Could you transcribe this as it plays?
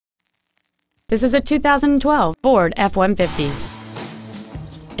This is a 2012 Ford F-150.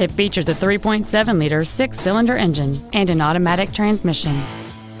 It features a 3.7-liter six-cylinder engine and an automatic transmission.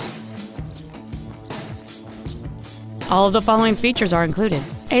 All of the following features are included: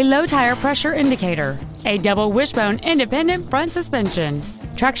 a low tire pressure indicator, a double wishbone independent front suspension,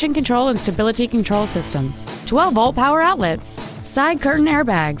 traction control and stability control systems, 12-volt power outlets, side curtain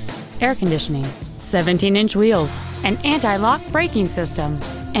airbags, air conditioning, 17-inch wheels, an anti-lock braking system,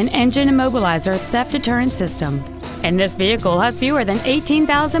 an engine immobilizer theft deterrent system, and this vehicle has fewer than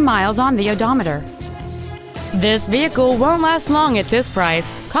 18,000 miles on the odometer. This vehicle won't last long at this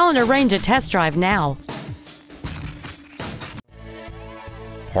price. Call and arrange a test drive now.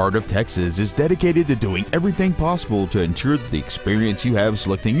 Heart of Texas is dedicated to doing everything possible to ensure that the experience you have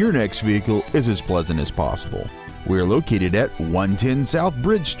selecting your next vehicle is as pleasant as possible. We are located at 110 South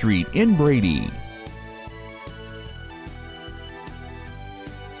Bridge Street in Brady.